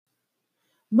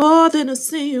More than a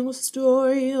single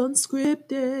story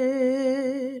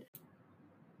unscripted.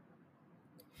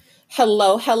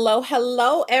 Hello, hello,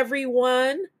 hello,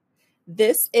 everyone.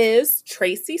 This is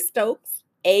Tracy Stokes,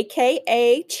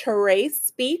 aka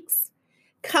TraSpeaks,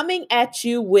 coming at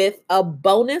you with a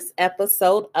bonus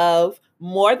episode of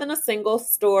More Than a Single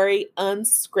Story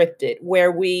Unscripted,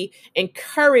 where we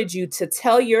encourage you to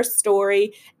tell your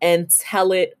story and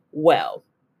tell it well.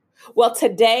 Well,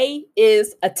 today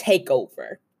is a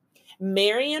takeover.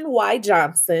 Marion Y.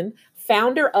 Johnson,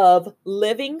 founder of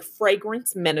Living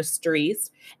Fragrance Ministries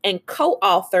and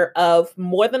co-author of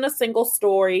More Than a Single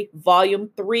Story, Volume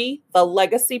 3, The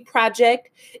Legacy Project,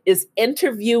 is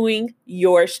interviewing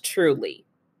yours truly.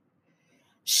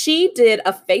 She did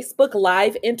a Facebook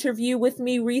Live interview with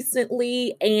me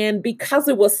recently, and because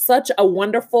it was such a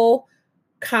wonderful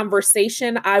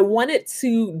conversation, I wanted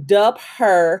to dub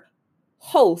her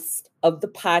host of the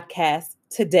podcast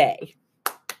today.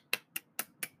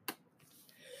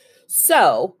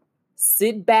 So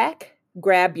sit back,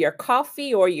 grab your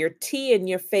coffee or your tea in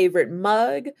your favorite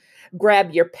mug, grab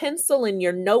your pencil and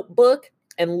your notebook,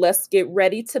 and let's get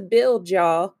ready to build,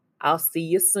 y'all. I'll see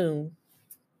you soon.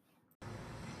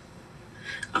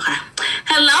 Okay.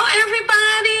 Hello,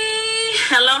 everybody.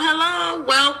 Hello.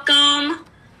 Welcome.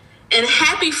 And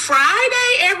happy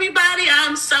Friday, everybody.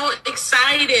 I'm so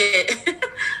excited.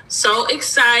 So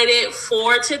excited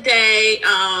for today.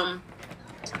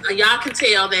 Y'all can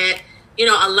tell that,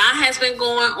 a lot has been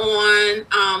going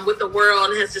on with the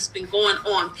world and has just been going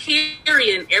on,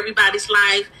 period, in everybody's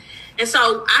life. And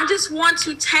so I just want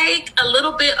to take a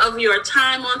little bit of your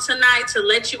time on tonight to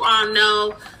let you all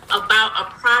know about a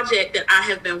project that I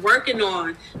have been working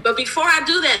on. But before I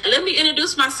do that, let me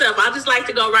introduce myself. I just like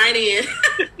to go right in.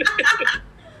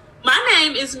 My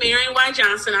name is Marion Y.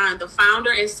 Johnson. I'm the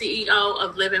founder and CEO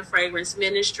of Living Fragrance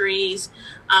Ministries,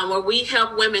 where we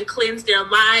help women cleanse their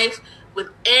life with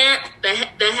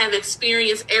that have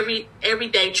experienced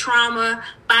everyday trauma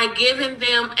by giving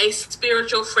them a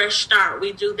spiritual fresh start.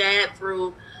 We do that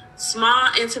through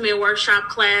small, intimate workshop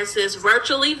classes,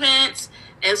 virtual events,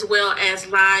 as well as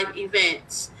live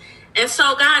events. And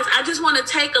so, guys, I just want to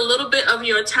take a little bit of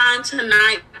your time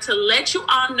tonight to let you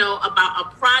all know about a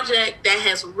project that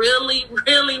has really,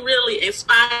 really, really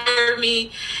inspired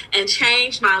me and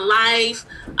changed my life.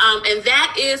 And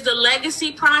that is the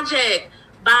Legacy Project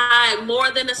by More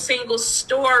Than a Single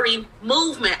Story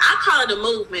movement. I call it a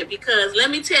movement because let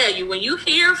me tell you, when you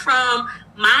hear from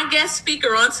my guest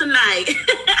speaker on tonight,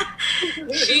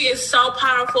 she is so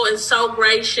powerful and so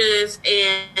gracious,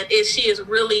 and she is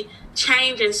really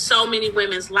changing so many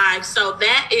women's lives. So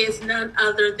that is none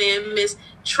other than Miss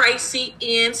Tracy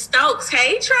N. Stokes.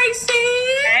 Hey, Tracy.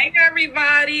 Hey,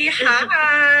 everybody.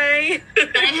 Hi.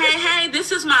 Hey.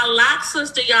 This is my lock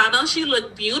sister, y'all. Don't she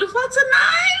look beautiful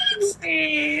tonight?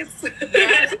 Yes.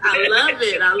 Yes,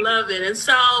 I love it. And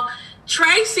so,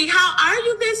 Tracy, how are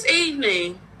you this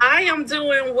evening? I am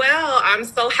doing well. I'm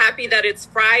so happy that it's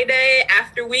Friday.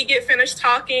 After we get finished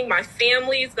talking, my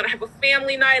family is going to have a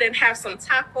family night and have some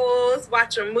tacos,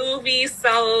 watch a movie.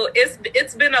 So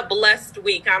it's been a blessed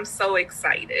week. I'm so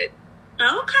excited.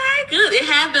 Okay, good. It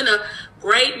has been a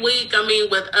great week. I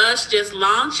mean, with us just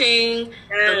launching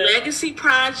the Legacy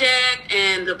Project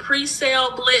and the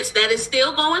pre-sale blitz that is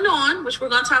still going on, which we're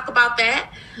going to talk about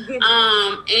that.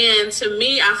 And to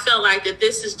me, I felt like that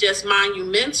this is just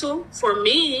monumental for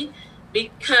me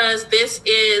because this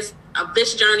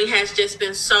journey has just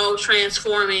been so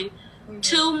transforming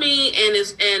to me and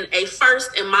is a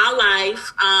first in my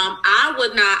life.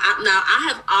 I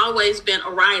have always been a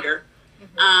writer.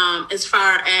 As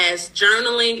far as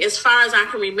journaling, as far as I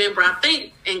can remember, I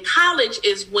think in college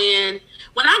is when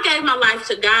I gave my life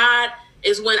to God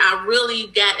is when I really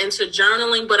got into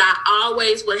journaling, but I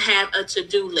always would have a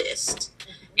to-do list and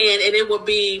it would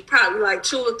be probably like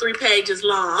 2 or 3 pages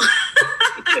long.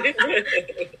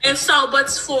 And so, but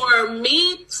for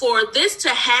me, for this to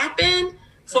happen,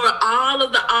 for all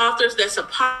of the authors that's a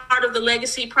part of the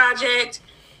Legacy Project,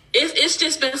 it's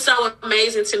just been so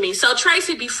amazing to me. So,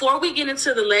 Tracy, before we get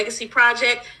into the Legacy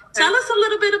Project, tell us a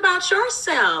little bit about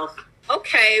yourself.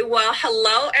 Okay, well,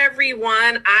 hello,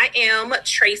 everyone. I am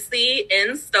Tracy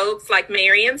N. Stokes, like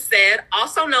Marion said,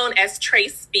 also known as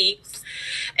TraSpeaks.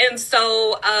 And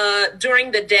so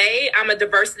during the day, I'm a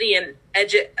diversity and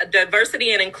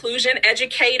inclusion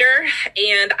educator,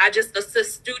 and I just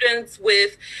assist students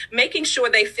with making sure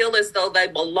they feel as though they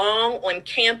belong on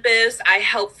campus. I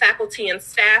help faculty and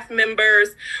staff members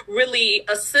really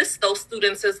assist those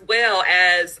students as well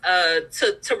as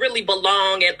to really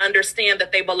belong and understand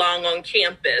that they belong on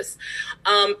campus.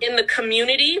 In the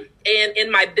community and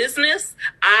in my business,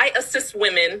 I assist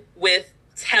women with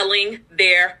telling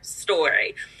their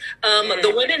story.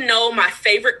 The women know my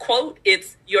favorite quote.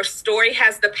 It's, your story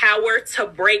has the power to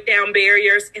break down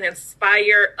barriers and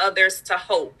inspire others to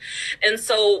hope. And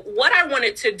so what I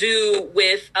wanted to do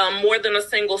with More Than a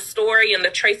Single Story and the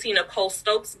Tracy Nicole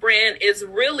Stokes brand is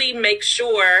really make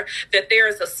sure that there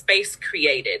is a space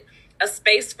created, a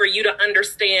space for you to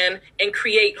understand and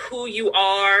create who you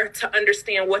are, to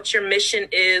understand what your mission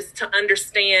is, to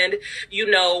understand,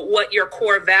 what your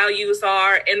core values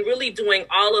are. And really doing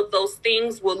all of those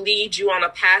things will lead you on a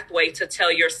pathway to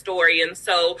tell your story. And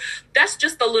so that's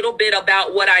just a little bit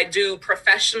about what I do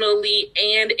professionally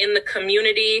and in the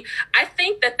community. I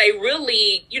think that they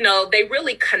really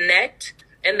connect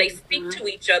and they speak to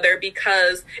each other,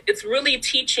 because it's really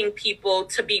teaching people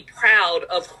to be proud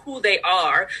of who they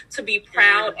are, to be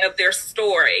proud of their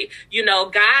story.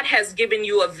 God has given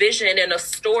you a vision and a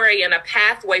story and a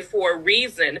pathway for a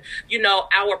reason.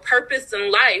 Our purpose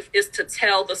in life is to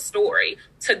tell the story,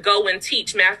 to go and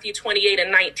teach. Matthew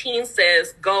 28:19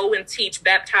 says, go and teach,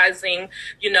 baptizing,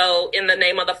 in the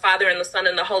name of the Father and the Son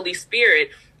and the Holy Spirit.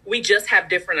 We just have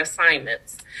different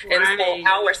assignments. Right. And so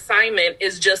our assignment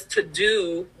is just to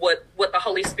do what the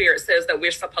Holy Spirit says that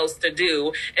we're supposed to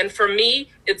do. And for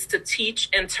me, it's to teach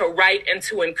and to write and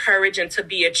to encourage and to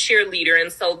be a cheerleader.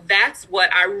 And so that's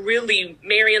what I really,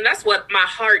 Marion, that's what my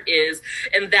heart is.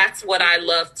 And that's what I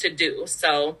love to do.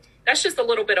 So that's just a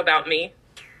little bit about me.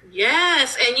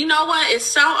 Yes. And you know what? It's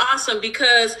so awesome,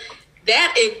 because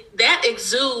that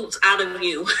exudes out of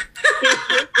you.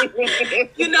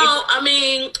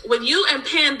 With you and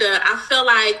Panda, I feel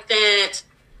like that,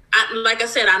 like I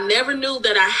said, I never knew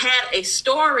that I had a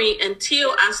story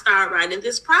until I started writing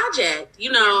this project,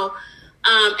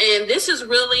 and this is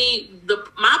really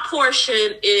my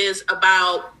portion is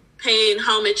about paying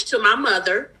homage to my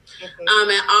mother.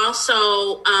 And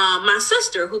also my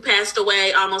sister, who passed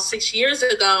away almost 6 years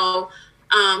ago,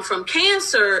 from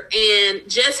cancer, and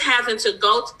just having to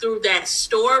go through that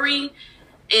story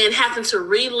and having to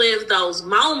relive those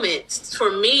moments.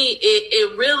 For me,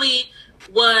 it really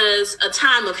was a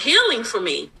time of healing for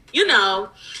me, and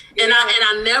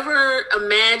I never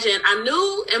imagined. I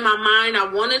knew in my mind I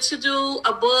wanted to do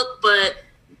a book, but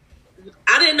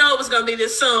I didn't know it was going to be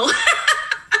this soon.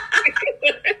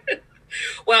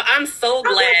 Well, I'm so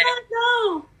glad.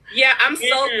 Yeah, I'm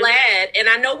so glad. And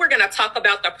I know we're going to talk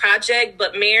about the project,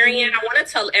 but Marion, I want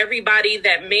to tell everybody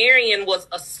that Marion was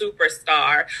a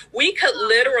superstar. We could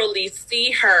literally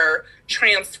see her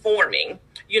transforming,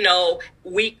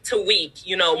 week to week,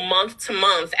 month to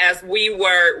month, as we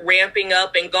were ramping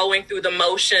up and going through the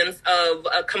motions of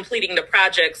completing the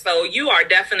project. So you are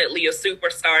definitely a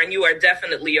superstar, and you are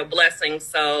definitely a blessing.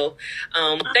 So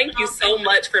thank you so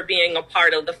much for being a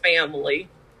part of the family.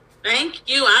 Thank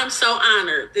you. I'm so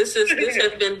honored. This has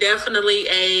been definitely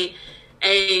a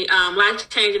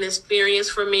life-changing experience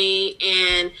for me.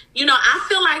 And, I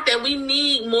feel like that we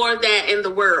need more of that in the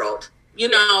world,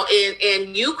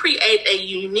 and you create a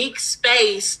unique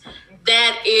space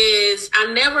that is, I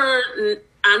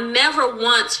never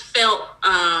once felt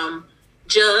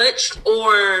judged,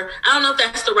 or I don't know if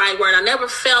that's the right word. I never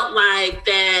felt like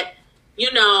that,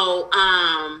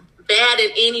 bad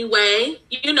in any way,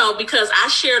 because I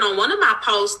shared on one of my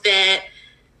posts that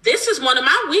this is one of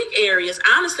my weak areas.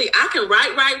 Honestly, I can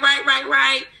write,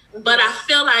 but I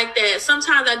feel like that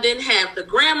sometimes I didn't have the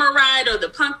grammar right or the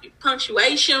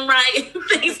punctuation right,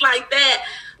 things like that.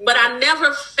 But I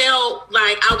never felt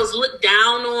like I was looked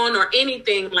down on or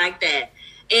anything like that.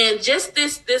 And just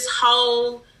this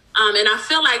whole, and I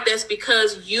feel like that's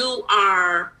because you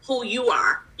are who you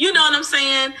are. You know what I'm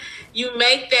saying? You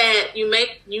made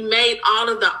all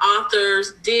of the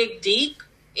authors dig deep,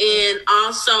 and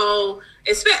also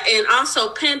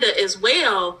Penda as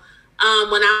well.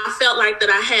 When I felt like that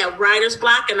I had writer's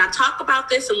block, and I talk about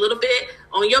this a little bit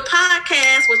on your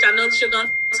podcast, which I know that you're going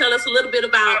to tell us a little bit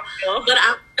about, but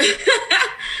I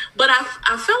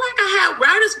felt like I had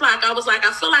writer's block. I was like,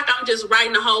 I feel like I'm just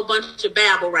writing a whole bunch of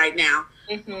babble right now.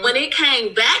 When it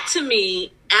came back to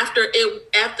me after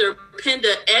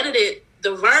Penda edited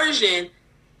the version,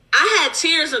 I had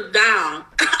tears of down.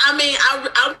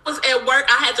 I was at work.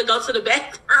 I had to go to the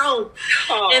bathroom.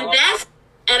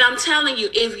 And I'm telling you,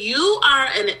 if you are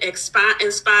an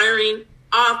inspiring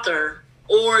author,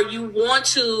 or you want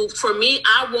to, for me,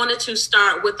 I wanted to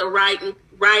start with a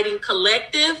writing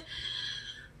collective,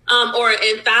 or an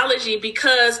anthology,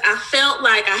 because I felt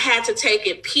like I had to take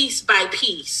it piece by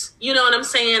piece. You know what I'm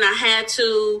saying? I had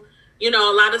to, a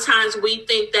lot of times we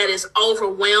think that it's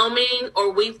overwhelming,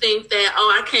 or we think that,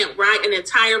 I can't write an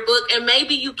entire book. And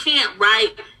maybe you can't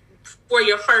write for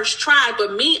your first try.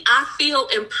 But me, I feel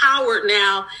empowered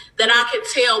now that I can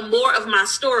tell more of my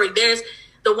story. There's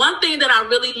the one thing that I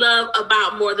really love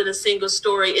about More Than a Single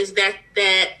Story is that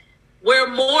we're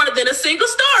more than a single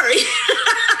story.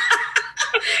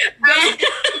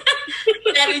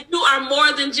 that you are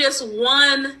more than just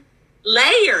one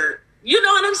layer. You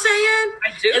know what I'm saying?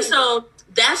 I do. And so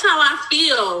that's how I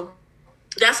feel.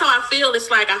 That's how I feel. It's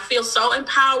like I feel so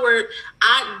empowered.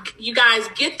 You guys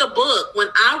get the book. When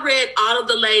I read all of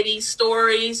the ladies'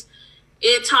 stories,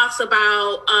 it talks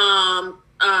about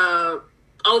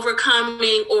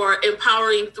overcoming or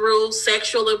empowering through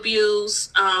sexual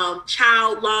abuse,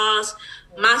 child loss,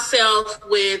 myself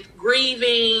with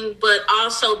grieving, but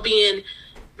also being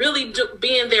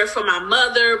there for my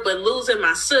mother, but losing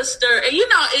my sister. And, you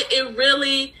know, it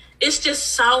really, it's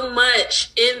just so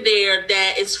much in there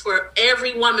that is for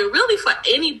every woman, really for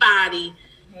anybody.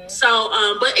 So,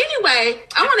 but anyway,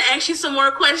 I want to ask you some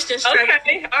more questions.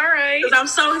 Okay, all right. Because I'm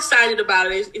so excited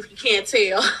about it, if you can't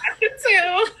tell. I can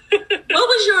tell. What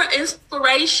was your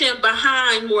inspiration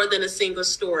behind More Than a Single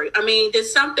Story? I mean, did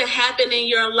something happen in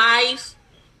your life?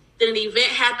 Did an event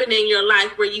happen in your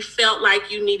life where you felt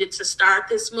like you needed to start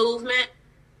this movement?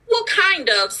 Well, kind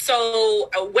of. So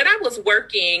when I was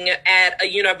working at a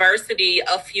university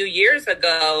a few years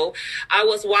ago, I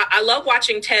love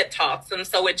watching TED Talks. And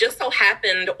so it just so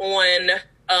happened on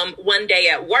one day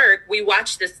at work, we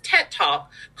watched this TED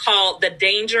Talk called The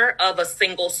Danger of a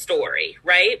Single Story,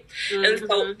 right? Mm-hmm. And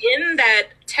so in that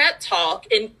TED Talk,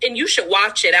 and you should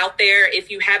watch it out there.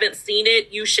 If you haven't seen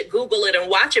it, you should Google it and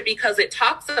watch it, because it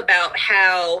talks about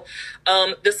how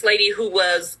this lady who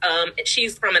was,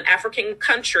 she's from an African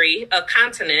country, a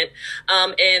continent,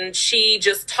 and she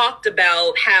just talked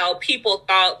about how people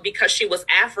thought because she was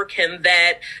African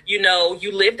that, you know,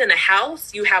 you lived in a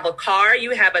house, you have a car,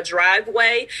 you have a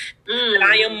driveway, and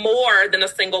I am more than a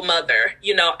single mother.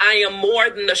 You know, I am more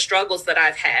than the struggles that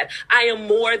I've had. I am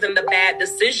more than the bad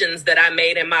decisions that I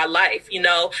made in my life. You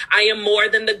know, I am more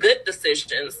than the good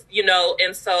decisions, you know,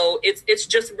 and so it's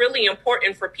just really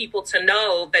important for people to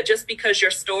know that just because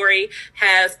your story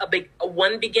has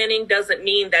one beginning doesn't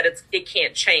mean that it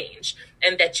can't change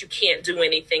and that you can't do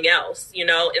anything else, you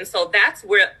know? And so that's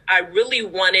where I really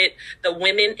wanted the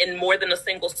women in More Than a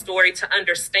Single Story to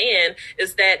understand,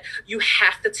 is that you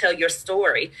have to tell your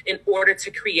story in order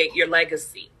to create your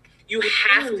legacy. You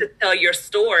have to tell your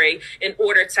story in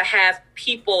order to have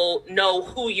people know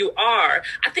who you are.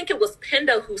 I think it was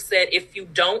Penda who said, if you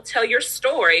don't tell your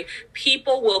story,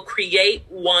 people will create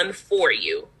one for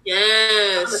you.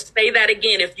 Yes. I'm gonna say that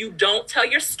again. If you don't tell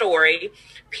your story,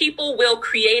 people will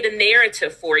create a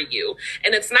narrative for you.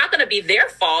 And it's not going to be their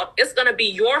fault. It's going to be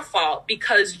your fault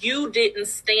because you didn't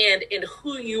stand in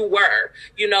who you were,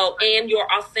 you know, and your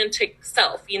authentic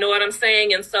self. You know what I'm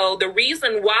saying? And so the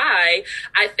reason why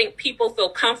I think people feel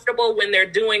comfortable when they're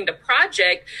doing the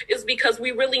project is because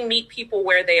we really meet people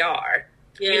where they are.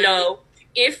 Yeah. You know,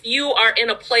 if you are in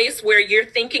a place where you're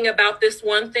thinking about this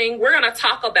one thing, we're going to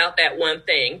talk about that one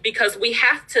thing, because we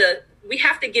have to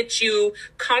get you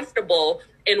comfortable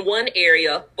in one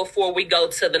area before we go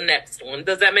to the next one.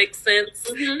 Does that make sense?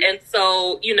 Mm-hmm. And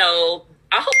so, you know,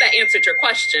 I hope that answered your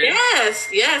question. Yes,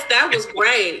 that was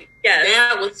great. Yes.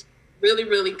 That was really,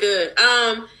 really good.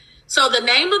 So the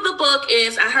name of the book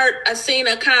is, I seen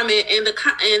a comment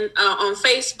on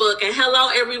Facebook, and hello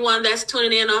everyone that's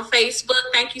tuning in on Facebook.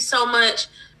 Thank you so much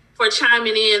for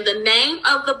chiming in. The name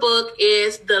of the book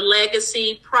is The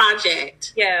Legacy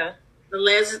Project. Yeah.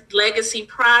 The Legacy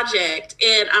Project.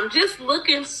 And I'm just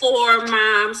looking for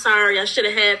I'm sorry, I should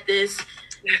have had this.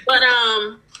 But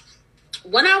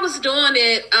when I was doing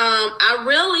it, I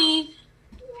really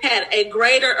had a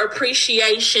greater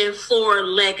appreciation for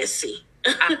legacy.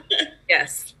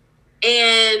 Yes.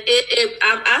 And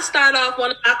I start off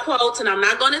one of my quotes, and I'm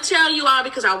not going to tell you all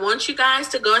because I want you guys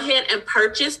to go ahead and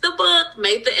purchase the book,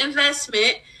 make the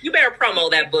investment. You better promo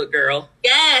that book, girl.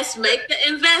 Yes, make the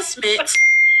investment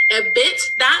at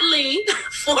bit.ly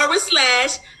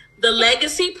 /The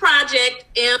Legacy Project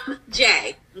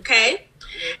MJ. Okay.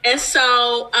 And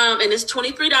so, and it's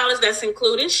 $23. That's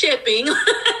including shipping.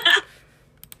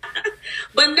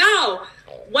 But no,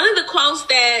 one of the quotes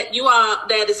that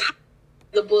is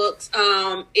the books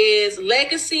is,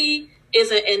 legacy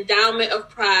is an endowment of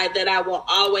pride that I will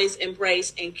always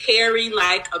embrace and carry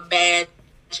like a badge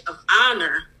of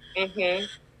honor. Mm-hmm.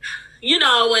 You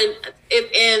know, and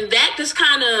that just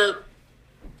kind of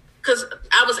because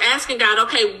I was asking God,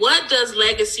 okay, what does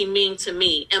legacy mean to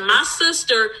me? And my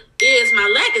sister is my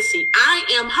legacy.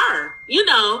 I am her. You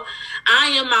know, I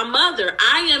am my mother.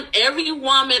 I am every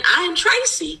woman. I am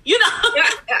Tracy. You know,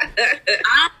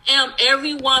 I am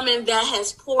every woman that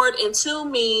has poured into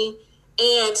me.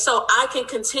 And so I can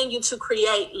continue to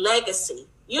create legacy,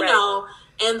 you know,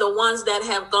 and the ones that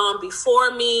have gone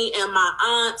before me and my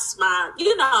aunts, my,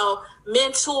 you know,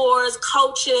 mentors,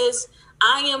 coaches.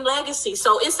 I am legacy.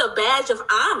 So it's a badge of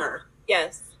honor.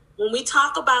 Yes. When we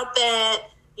talk about that,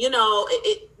 you know,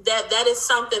 that is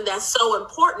something that's so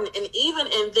important. And even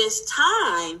in this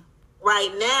time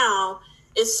right now,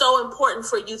 it's so important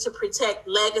for you to protect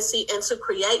legacy and to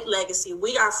create legacy.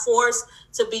 We are forced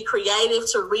to be creative,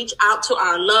 to reach out to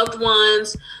our loved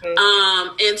ones,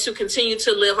 and to continue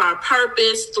to live our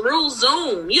purpose through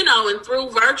Zoom, you know, and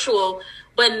through virtual.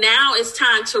 But now it's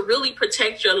time to really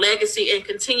protect your legacy and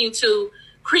continue to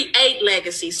create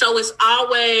legacy. So it's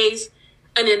always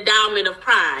an endowment of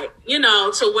pride, you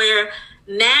know, to where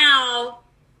now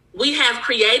we have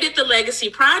created the Legacy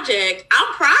Project.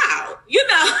 I'm proud, you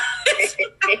know.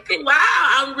 Wow,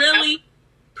 I'm really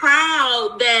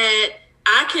proud that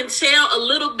I can tell a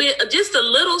little bit, just a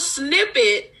little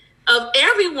snippet of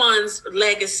everyone's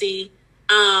legacy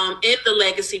in the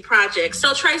Legacy Project.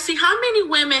 So, Tracy, how many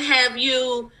women have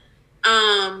you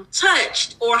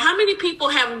touched, or how many people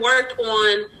have worked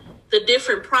on the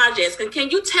different projects? And can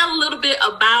you tell a little bit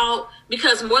about,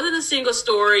 because More Than a Single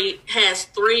Story has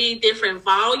 3 different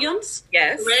volumes,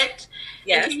 yes, correct?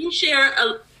 Yes. And can you share,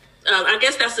 I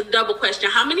guess that's a double question,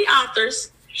 how many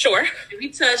authors Sure. have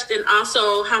you touched, and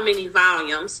also how many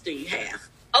volumes do you have?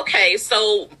 Okay,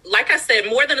 so like I said,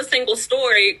 More Than a Single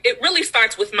Story, it really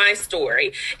starts with my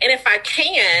story. And if I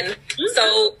can,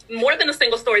 so More Than a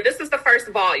Single Story, this is the first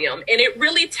volume, and it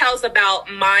really tells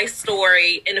about my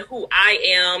story and who I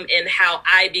am and how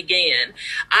I began.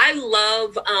 I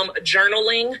love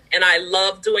journaling, and I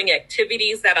love doing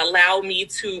activities that allow me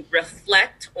to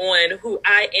reflect on who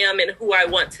I am and who I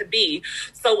want to be.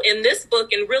 So in this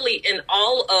book, and really in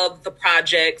all of the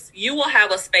projects, you will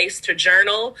have a space to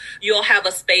journal. You'll have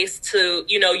a space to,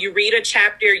 you know, you read a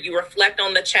chapter, you reflect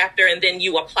on the chapter, and then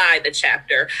you apply the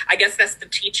chapter. I guess that's the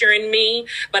teacher in me,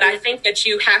 but I think that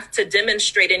you have to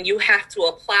demonstrate and you have to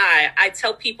apply. I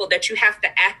tell people that you have to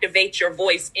activate your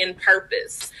voice in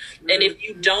purpose. And if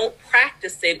you don't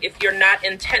practice it, if you're not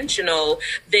intentional,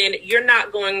 then you're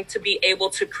not going to be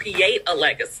able to create a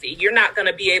legacy. You're not going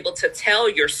to be able to tell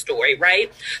your story,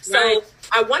 right? So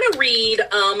I want to read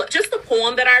just a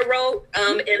poem that I wrote,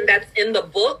 and that's in the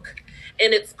book.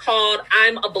 And it's called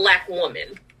I'm a Black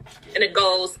Woman. And it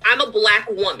goes, I'm a Black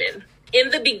woman.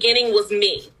 In the beginning was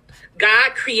me.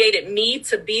 God created me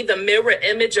to be the mirror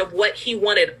image of what he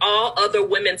wanted all other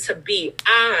women to be.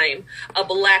 I'm a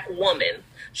Black woman.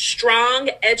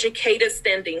 Strong, educated,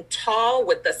 standing tall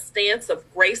with the stance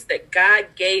of grace that God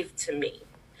gave to me.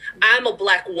 I'm a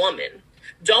Black woman.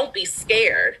 Don't be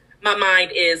scared. My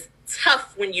mind is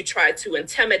tough when you try to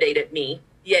intimidate me,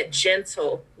 yet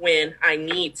gentle when I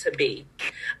need to be.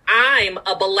 I'm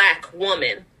a Black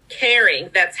woman.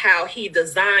 Caring, that's how he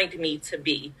designed me to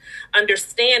be.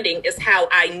 Understanding is how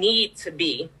I need to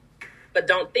be. But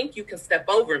don't think you can step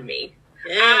over me.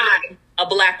 I'm a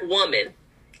Black woman.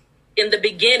 In the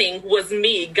beginning was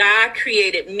me. God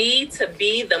created me to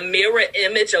be the mirror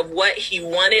image of what he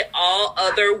wanted all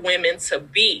other women to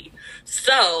be.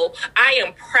 So I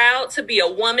am proud to be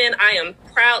a woman. I am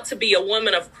proud to be a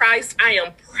woman of Christ. I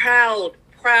am proud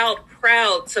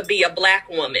to be a Black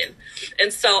woman.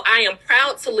 And so I am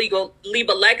proud to leave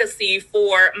a legacy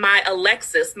for my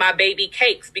Alexis, my baby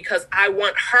Cakes, because I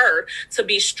want her to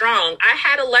be strong. I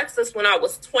had Alexis when I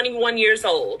was 21 years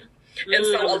old. And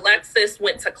so Alexis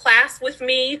went to class with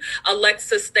me.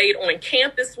 Alexis stayed on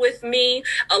campus with me.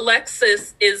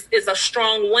 Alexis is a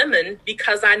strong woman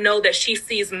because I know that she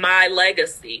sees my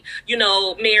legacy. You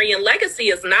know, Marion, legacy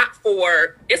is it's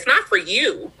not for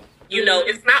you. You know,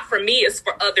 it's not for me, it's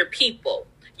for other people.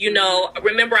 You know,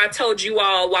 remember I told you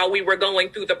all while we were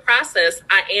going through the process,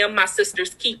 I am my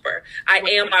sister's keeper. I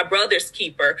am my brother's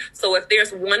keeper. So if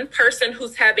there's one person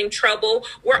who's having trouble,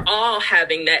 we're all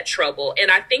having that trouble. And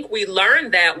I think we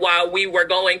learned that while we were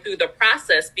going through the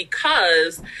process,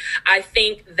 because I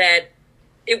think that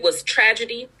it was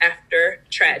tragedy after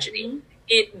tragedy.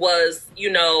 It was,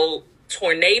 you know,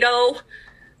 tornado,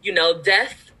 you know,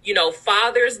 death. You know,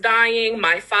 fathers dying.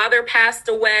 My father passed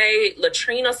away.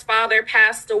 Latrina's father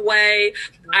passed away.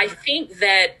 I think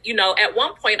that, you know, at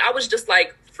one point I was just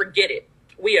like, forget it.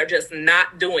 We are just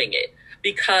not doing it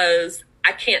because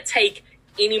I can't take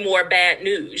any more bad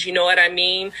news. You know what I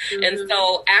mean? And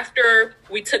so after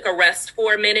we took a rest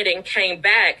for a minute and came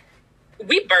back,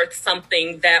 we birthed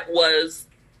something that was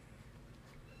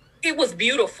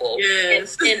beautiful.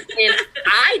 Yes. And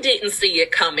I didn't see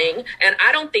it coming. And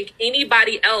I don't think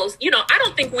anybody else, I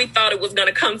don't think we thought it was going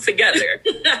to come together.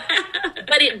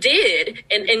 But it did.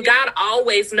 And God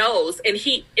always knows. And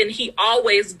he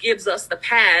always gives us the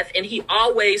path. And he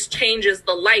always changes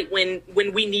the light when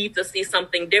we need to see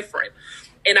something different.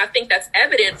 And I think that's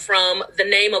evident from the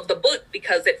name of the book,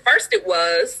 because at first it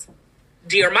was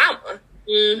Dear Mama.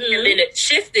 Mm-hmm. And then it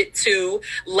shifted to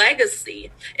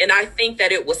Legacy. And I think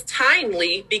that it was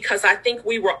timely, because I think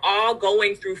we were all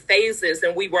going through phases,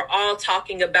 and we were all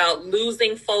talking about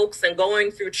losing folks and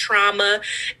going through trauma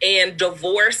and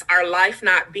divorce, our life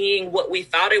not being what we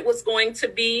thought it was going to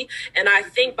be. And I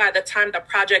think by the time the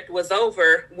project was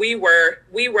over, we were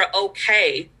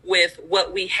okay with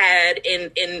what we had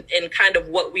in kind of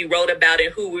what we wrote about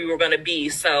and who we were going to be.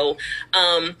 So,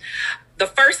 the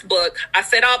first book, I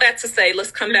said all that to say, let's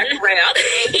come back around.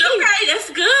 Okay, that's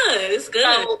good. It's good.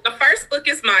 So the first book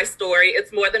is my story.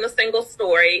 It's More Than a Single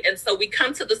Story. And so we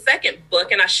come to the second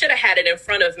book, and I should have had it in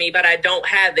front of me, but I don't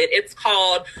have it. It's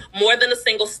called More Than a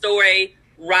Single Story,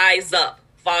 Rise Up,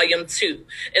 Volume 2.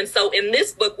 And so in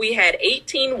this book, we had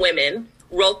 18 women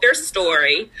wrote their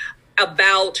story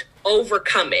about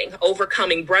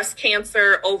overcoming breast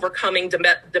cancer, overcoming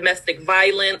domestic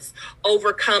violence,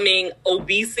 overcoming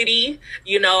obesity.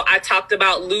 I talked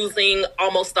about losing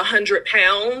almost 100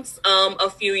 pounds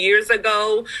a few years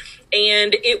ago.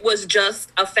 And it was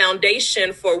just a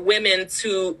foundation for women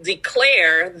to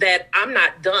declare that I'm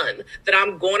not done, that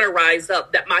I'm going to rise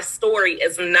up, that my story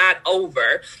is not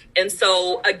over. And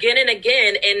so again and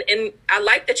again, and I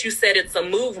like that you said it's a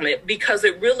movement, because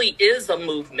it really is a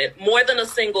movement. More Than a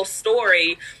Single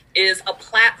Story is a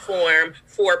platform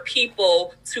for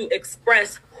people to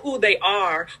express who they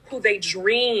are, who they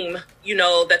dream,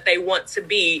 that they want to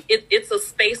be. It's a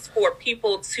space for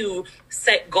people to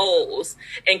set goals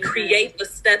and create the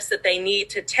steps that they need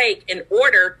to take in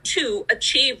order to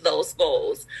achieve those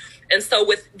goals. And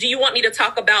so do you want me to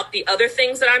talk about the other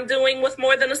things that I'm doing with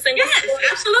More Than a Single Story?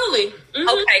 Yes, absolutely. Mm-hmm.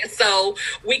 Okay, so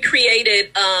we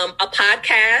created a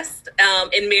podcast,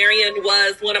 and Marion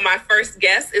was one of my first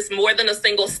guests. It's More Than a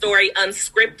Single Story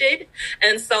Unscripted.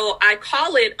 And so I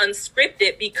call it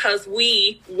Unscripted because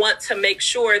we want to make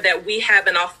sure that we have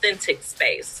an authentic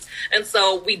space. And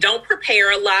so we don't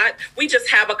prepare a lot. We just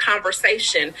have a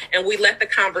conversation, and we let the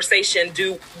conversation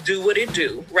do what it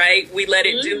do, right? We let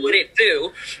it do what it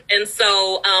do. And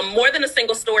so More Than a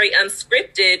Single Story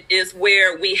Unscripted is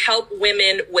where we help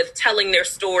women with telling their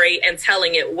story and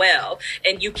telling it well.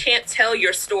 And you can't tell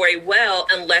your story well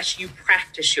unless you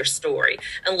practice your story,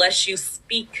 unless you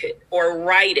speak it or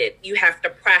write it. You have to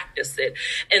practice it.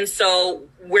 And so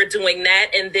we're doing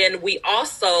that. And then we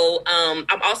also,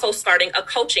 I'm also starting a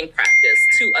coaching practice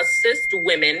to assist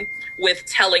women with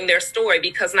telling their story,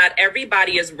 because not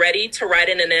everybody is ready to write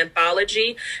in an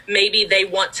anthology. Maybe they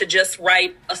want to just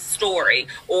write a story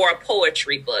or a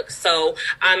poetry book. So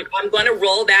I'm going to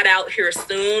roll that out here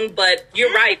soon. But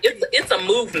you're right, it's a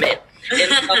movement.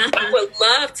 And I would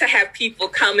love to have people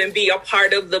come and be a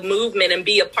part of the movement and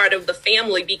be a part of the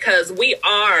family, because we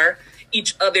are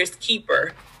each other's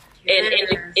keeper. And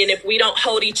if we don't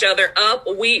hold each other up,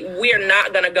 we are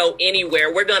not going to go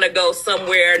anywhere. We're going to go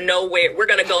nowhere. We're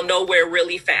going to go nowhere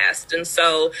really fast. And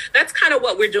so that's kind of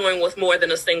what we're doing with More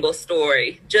Than a Single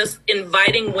Story. Just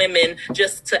inviting women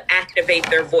just to activate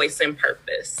their voice and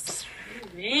purpose.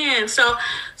 Man, so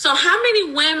how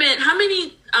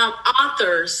many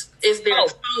authors is there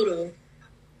total?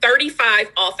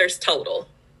 35 authors total.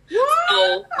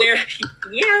 So there,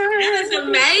 that is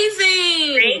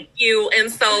amazing. Thank you. And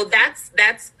so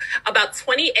that's about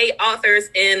 28 authors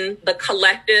in the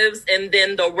collectives, and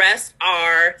then the rest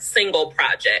are single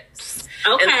projects.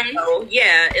 Okay.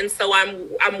 And so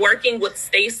I'm working with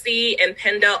Stacy and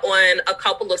Penda on a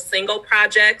couple of single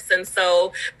projects, and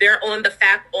so they're on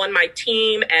my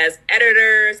team as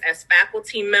editors, as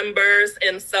faculty members,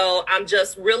 and so I'm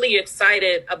just really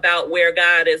excited about where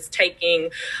God is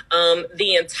taking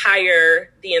the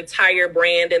entire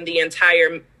brand and the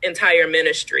entire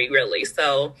ministry, really.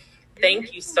 So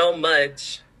thank you so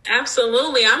much.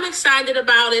 Absolutely. I'm excited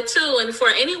about it too. And for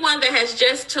anyone that has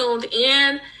just tuned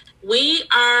in, we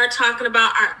are talking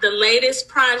about the latest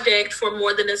project for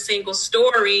More Than a Single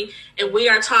Story, and we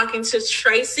are talking to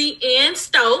Tracy Ann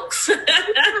Stokes, is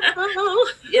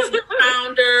the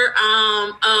founder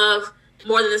of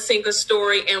More Than a Single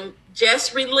Story, and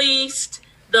just released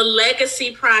the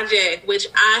Legacy Project, which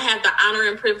I have the honor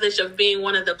and privilege of being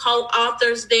one of the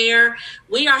co-authors there.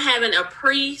 We are having a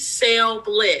pre-sale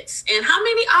blitz. And how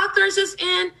many authors is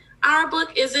in our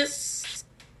book? Is it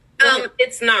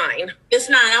It's 9. It's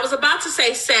 9. I was about to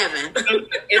say 7.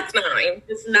 It's 9.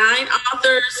 It's 9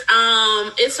 authors.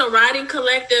 It's a writing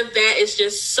collective that is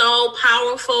just so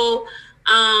powerful.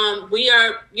 We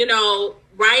are,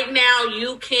 right now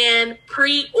you can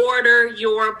pre-order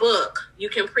your book.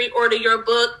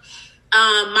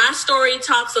 My story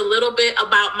talks a little bit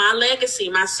about my legacy,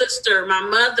 my sister, my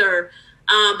mother,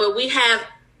 but we have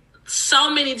so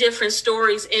many different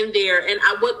stories in there. And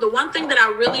the one thing that I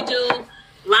really do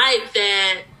like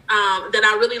that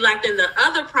I really liked in the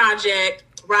other project,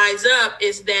 Rise Up,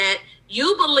 is that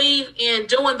you believe in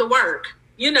doing the work,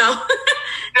 in your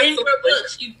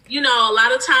books. A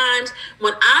lot of times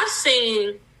when I've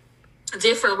seen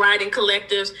different writing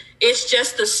collectives, it's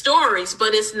just the stories,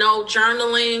 but it's no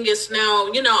journaling. It's no,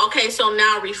 okay, so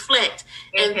now reflect.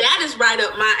 And that is right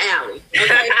up my alley.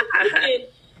 Okay?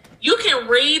 You can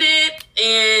read it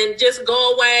and just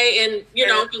go away and,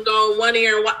 can go one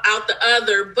ear and out the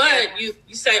other. But you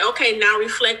say, okay, now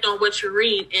reflect on what you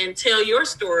read and tell your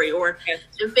story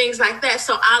and things like that.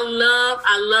 So I love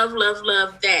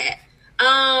that.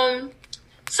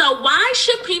 So why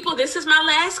should people, this is my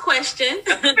last question.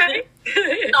 Okay.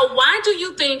 So why do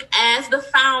you think, as the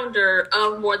founder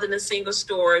of More Than a Single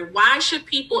Story, why should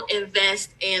people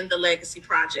invest in the Legacy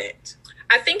Project?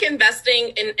 I think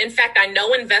investing I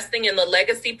know investing in the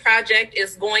Legacy Project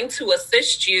is going to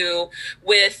assist you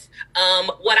with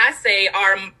what I say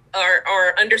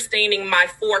are understanding my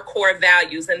 4 core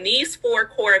values. And these 4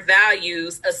 core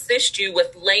values assist you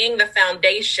with laying the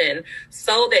foundation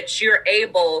so that you're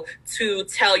able to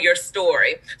tell your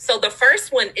story. So the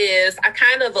first one is, I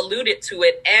kind of alluded to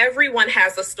it, everyone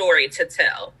has a story to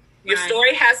tell. Your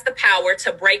story has the power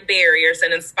to break barriers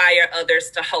and inspire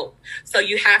others to hope. So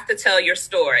you have to tell your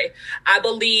story. I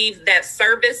believe that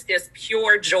service is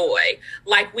pure joy.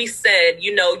 Like we said,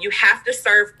 you have to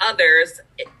serve others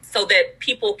so that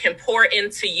people can pour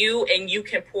into you and you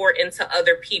can pour into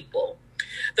other people.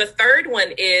 The third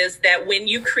one is that when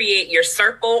you create your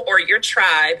circle or your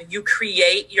tribe, you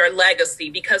create your legacy.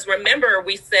 Because remember,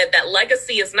 we said that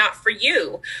legacy is not for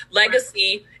you.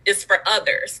 Legacy is for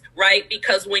others, right?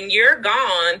 Because when you're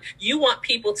gone, you want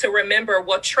people to remember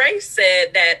what Trey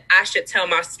said, that I should tell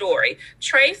my story.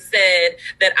 Trey said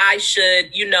that I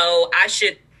should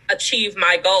achieve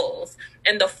my goals.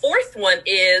 And the fourth one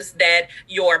is that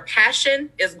your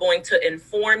passion is going to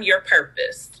inform your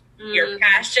purpose. Your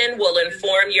passion will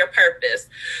inform your purpose.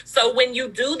 So when you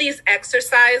do these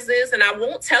exercises, and I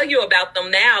won't tell you about them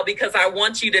now because I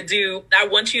want you to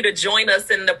join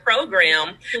us in the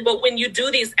program. But when you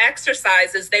do these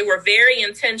exercises, they were very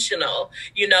intentional.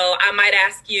 I might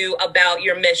ask you about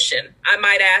your mission. I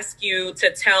might ask you to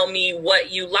tell me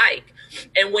what you like.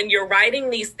 And when you're writing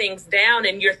these things down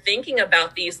and you're thinking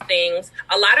about these things,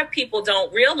 a lot of people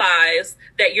don't realize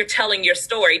that you're telling your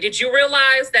story. Did you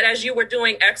realize that as you were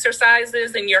doing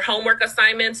exercises and your homework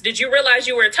assignments, did you realize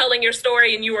you were telling your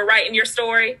story and you were writing your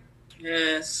story?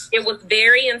 Yes. It was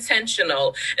very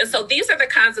intentional. And so these are the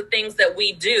kinds of things that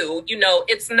we do.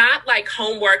 It's not like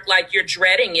homework, like you're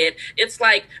dreading it. It's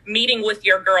like meeting with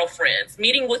your girlfriends,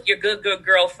 meeting with your good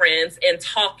girlfriends and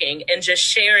talking and just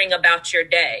sharing about your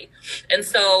day. And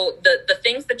so the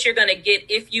things that you're going to get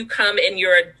if you come and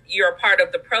you're a part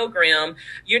of the program,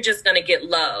 you're just going to get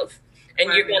love.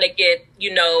 And you're going to get,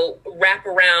 wrap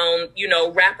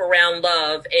around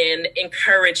love and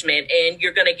encouragement. And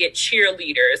you're going to get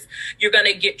cheerleaders. You're going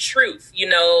to get truth,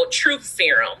 truth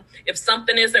serum. If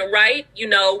something isn't right,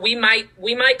 we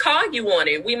might call you on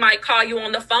it. We might call you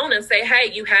on the phone and say, hey,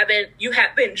 you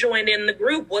haven't joined in the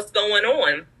group. What's going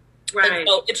on? Right. And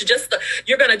so it's just,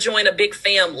 you're going to join a big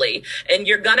family, and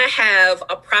you're going to have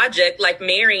a project, like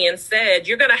Marion said,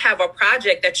 you're going to have a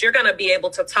project that you're going to be able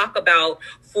to talk about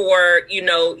for,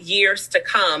 years to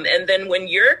come. And then when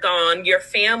you're gone, your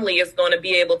family is going to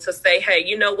be able to say, hey,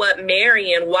 you know what,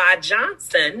 Marion Y.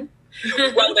 Johnson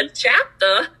wrote a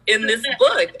chapter in this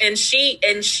book, and she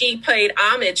paid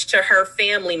homage to her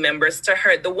family members, to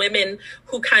the women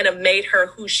who kind of made her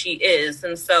who she is.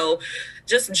 And so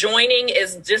just joining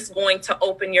is just going to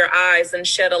open your eyes and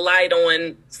shed a light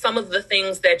on some of the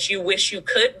things that you wish you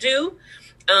could do.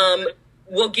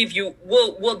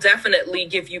 Will definitely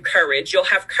give you courage. You'll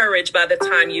have courage by the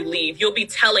time you leave. You'll be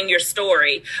telling your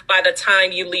story by the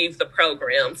time you leave the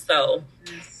program. So,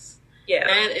 yeah.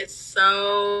 That is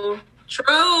so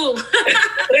true.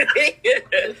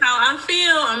 That's how I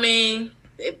feel. I mean,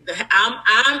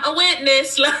 I'm a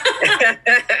witness of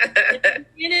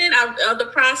the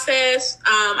process.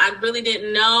 I really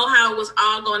didn't know how it was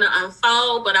all going to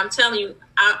unfold, but I'm telling you,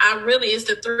 I really, it's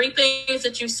the 3 things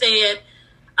that you said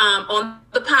on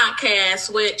the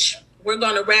podcast, which we're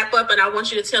going to wrap up, and I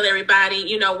want you to tell everybody,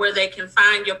 you know, where they can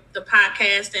find the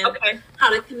podcast and how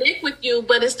to connect with you.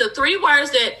 But it's the 3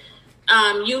 words that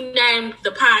you named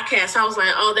the podcast. I was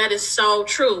like, oh, that is so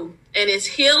true. And it's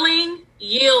healing,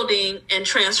 yielding, and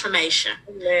transformation.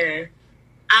 Yeah.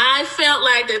 I felt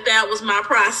like that was my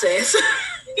process.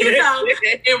 You know,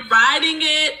 in writing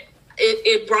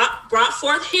it brought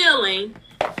forth healing,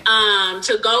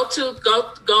 to go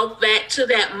back to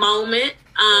that moment,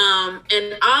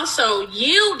 and also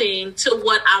yielding to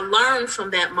what I learned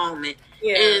from that moment.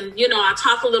 Yeah. And, you know, I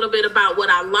talk a little bit about what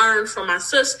I learned from my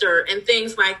sister and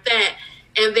things like that.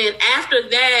 And then after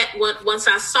that, once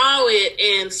I saw it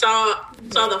and saw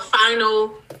the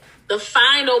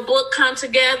final book come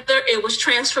together, it was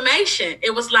transformation.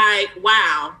 It was like,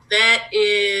 wow, that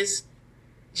is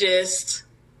just,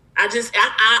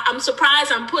 I'm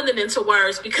surprised I'm putting it into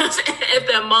words, because at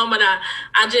that moment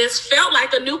I just felt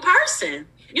like a new person,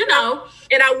 you know.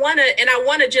 And I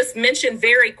want to just mention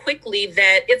very quickly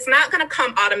that it's not going to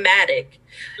come automatic.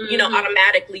 You know,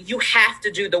 automatically. You have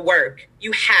to do the work.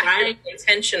 You have to be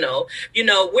intentional. You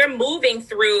know, we're moving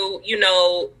through, you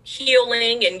know,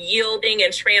 healing and yielding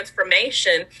and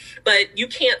transformation, but you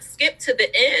can't skip to the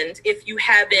end if you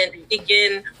haven't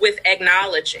begin with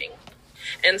acknowledging.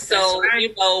 And so,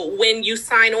 you know, when you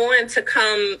sign on to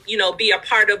come, you know, be a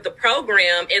part of the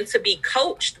program and to be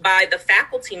coached by the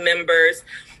faculty members,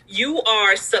 you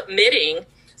are submitting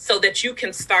so that you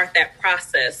can start that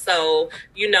process. So,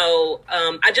 you know,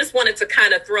 I just wanted to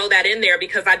kind of throw that in there,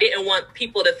 because I didn't want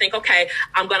people to think, okay,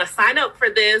 I'm going to sign up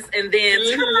for this and then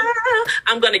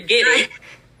I'm going to get it.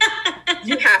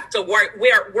 You have to work.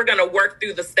 We're going to work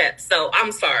through the steps. So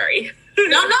I'm sorry.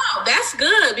 No, that's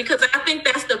good, because I think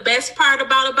that's the best part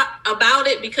about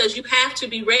it, because you have to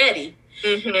be ready.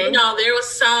 You know, there was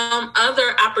some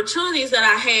other opportunities that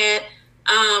I had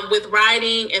with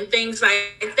writing and things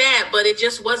like that, but it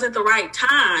just wasn't the right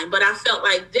time. But I felt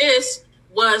like this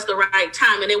was the right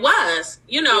time, and it was.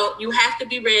 You know, you have to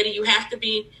be ready. You have to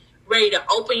be ready to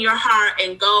open your heart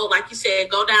and go, like you said,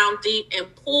 go down deep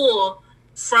and pull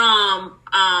from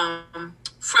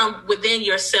within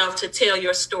yourself to tell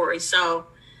your story. So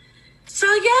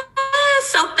yeah.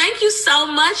 So thank you so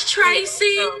much,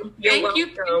 Tracy. Thank you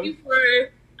for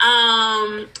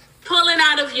pulling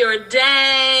out of your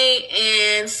day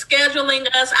and scheduling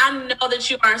us. I know that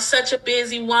you are such a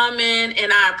busy woman,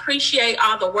 and I appreciate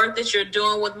all the work that you're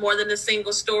doing with More Than a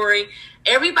Single Story.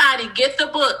 Everybody get the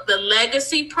book. The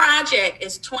Legacy Project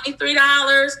is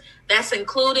 $23. That's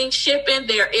including shipping.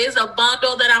 There is a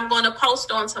bundle that I'm going to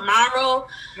post on tomorrow.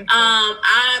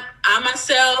 I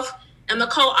myself am the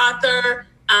co-author.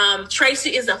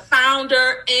 Tracy is a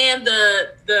founder and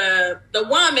the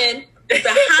woman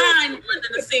behind More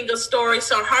Than a Single Story.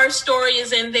 So her story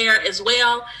is in there as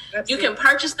well. You can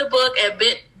purchase the book at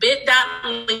bit.ly/The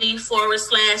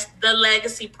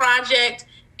Legacy Project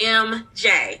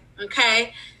MJ.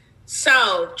 Okay.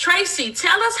 So Tracy,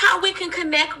 tell us how we can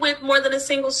connect with More Than a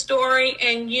Single Story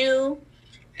and you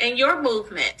and your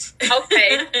movement.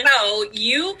 Okay, so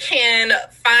you can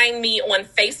find me on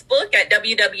Facebook at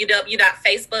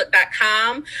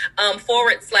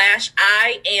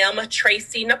www.facebook.com/I am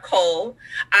Tracy Nicole.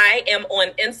 I am on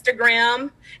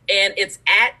Instagram, and it's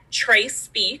at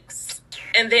TraSpeaks.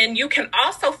 And then you can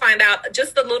also find out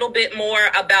just a little bit more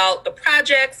about the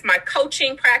projects, my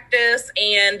coaching practice,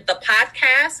 and the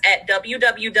podcast at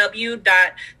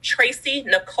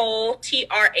www.tracynicole,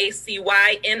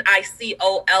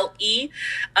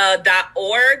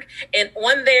 TracyNicole.org. And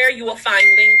on there, you will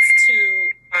find links to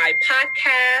my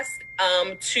podcast,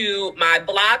 to my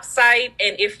blog site.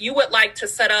 And if you would like to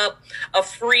set up a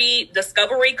free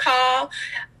discovery call,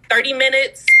 30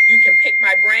 minutes, you can pick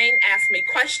my brain, ask me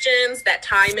questions. That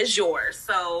time is yours.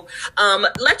 So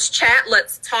let's chat,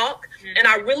 let's talk. And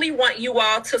I really want you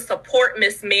all to support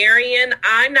Miss Marion.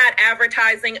 I'm not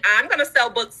advertising. I'm going to sell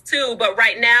books too. But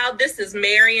right now, this is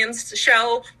Marion's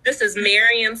show. This is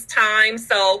Marion's time.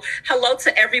 So hello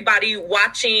to everybody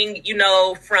watching, you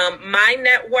know, from my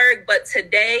network. But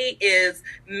today is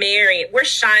Marion. We're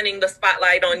shining the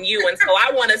spotlight on you. And so I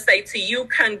want to say to you,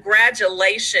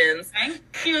 congratulations. Thank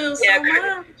you so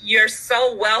much. You're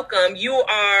so welcome. You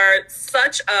are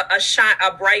such a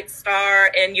bright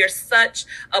star, and you're such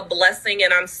a blessing.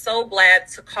 And I'm so glad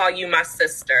to call you my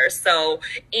sister. So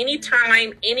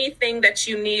anytime, anything that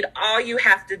you need, all you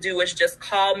have to do is just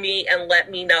call me and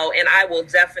let me know, and I will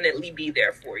definitely be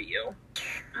there for you.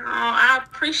 Oh, I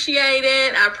appreciate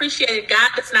it. I appreciate it.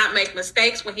 God does not make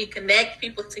mistakes when he connects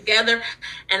people together.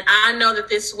 And I know that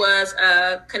this was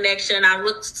a connection. I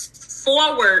look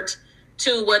forward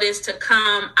to what is to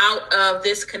come out of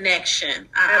this connection.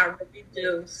 I really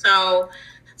do. So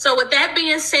So with that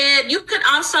being said, you can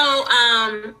also,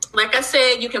 like I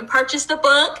said, you can purchase the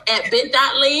book at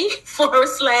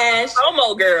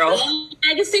bit.ly/Homo Girl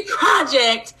Legacy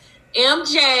Project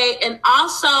MJ. And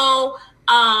also,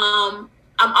 I'm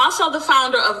also the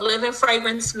founder of Living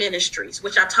Fragrance Ministries,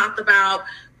 which I talked about.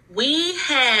 We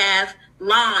have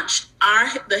launched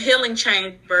the Healing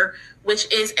Chamber,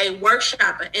 which is a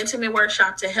workshop, an intimate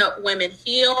workshop to help women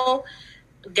heal,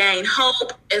 gain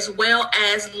hope, as well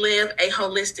as live a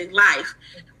holistic life.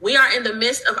 We are in the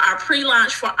midst of our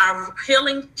pre-launch for our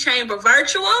Healing Chamber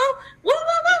virtual. Woo, woo,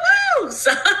 woo, woo.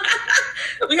 So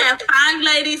we have 5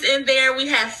 ladies in there. We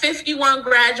have 51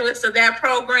 graduates of that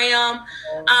program.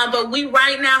 But we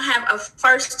right now have a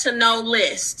first to know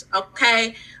list,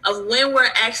 okay, of when we're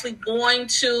actually going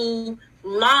to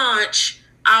launch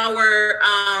our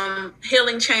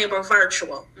Healing Chamber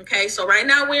virtual. Okay, so right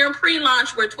now we're in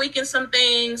pre-launch. We're tweaking some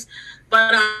things,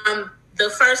 but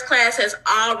the first class has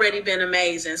already been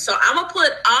amazing. So I'm gonna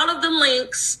put all of the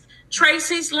links,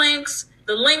 Tracy's links,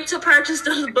 the link to purchase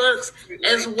those books,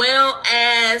 as well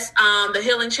as the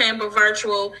Healing Chamber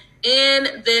virtual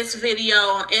in this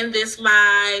video, in this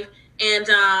live. And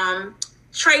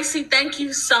Tracy, thank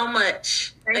you so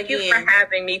much. Thank you for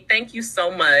having me. Thank you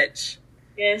so much.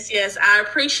 Yes. I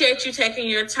appreciate you taking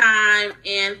your time,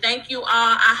 and thank you all.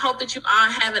 I hope that you all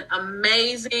have an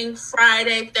amazing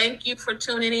Friday. Thank you for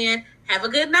tuning in. Have a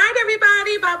good night,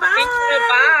 everybody. Bye-bye.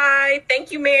 Bye.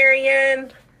 Thank you,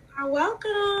 Marion. You're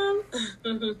welcome.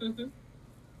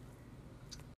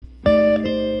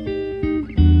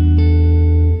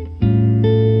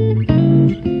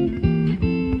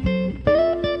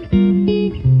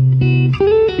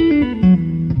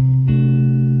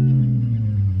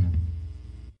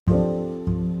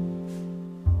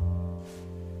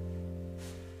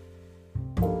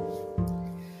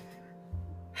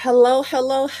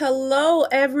 Hello,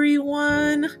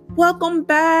 everyone. Welcome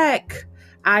back.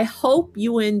 I hope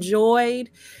you enjoyed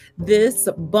this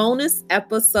bonus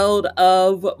episode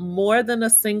of More Than a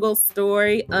Single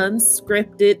Story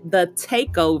Unscripted, The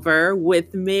Takeover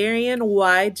with Marion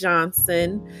Y.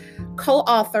 Johnson,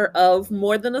 co-author of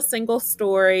More Than a Single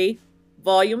Story,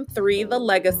 Volume 3, The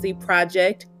Legacy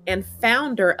Project, and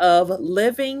founder of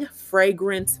Living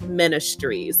Fragrance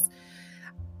Ministries.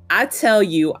 I tell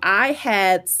you, I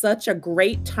had such a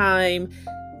great time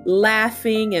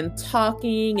laughing and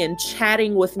talking and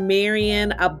chatting with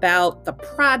Marion about the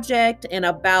project and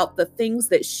about the things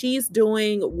that she's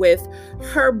doing with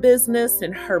her business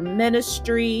and her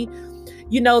ministry.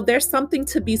 You know, there's something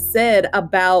to be said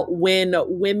about when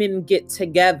women get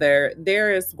together.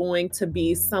 There is going to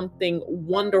be something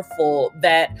wonderful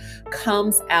that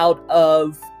comes out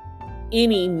of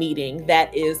any meeting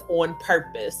that is on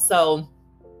purpose. So,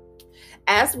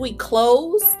 as we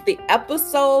close the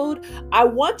episode, I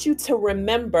want you to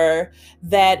remember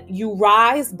that you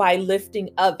rise by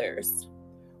lifting others.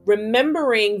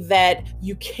 Remembering that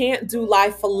you can't do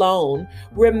life alone.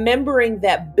 Remembering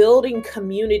that building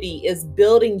community is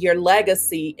building your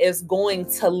legacy is going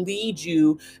to lead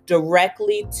you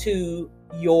directly to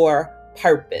your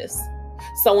purpose.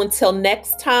 So until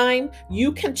next time,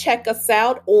 you can check us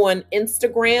out on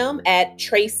Instagram at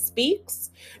TraSpeaks.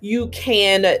 You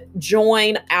can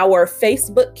join our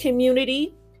Facebook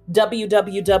community,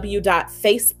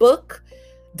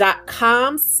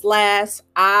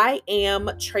 www.facebook.com/I am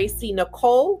Tracy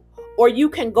Nicole, or you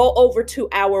can go over to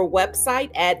our website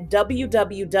at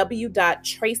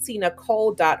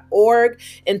www.tracynicole.org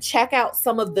and check out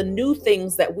some of the new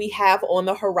things that we have on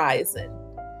the horizon.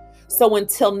 So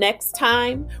until next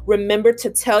time, remember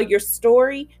to tell your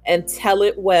story and tell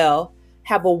it well.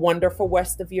 Have a wonderful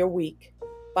rest of your week.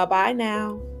 Bye-bye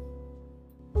now.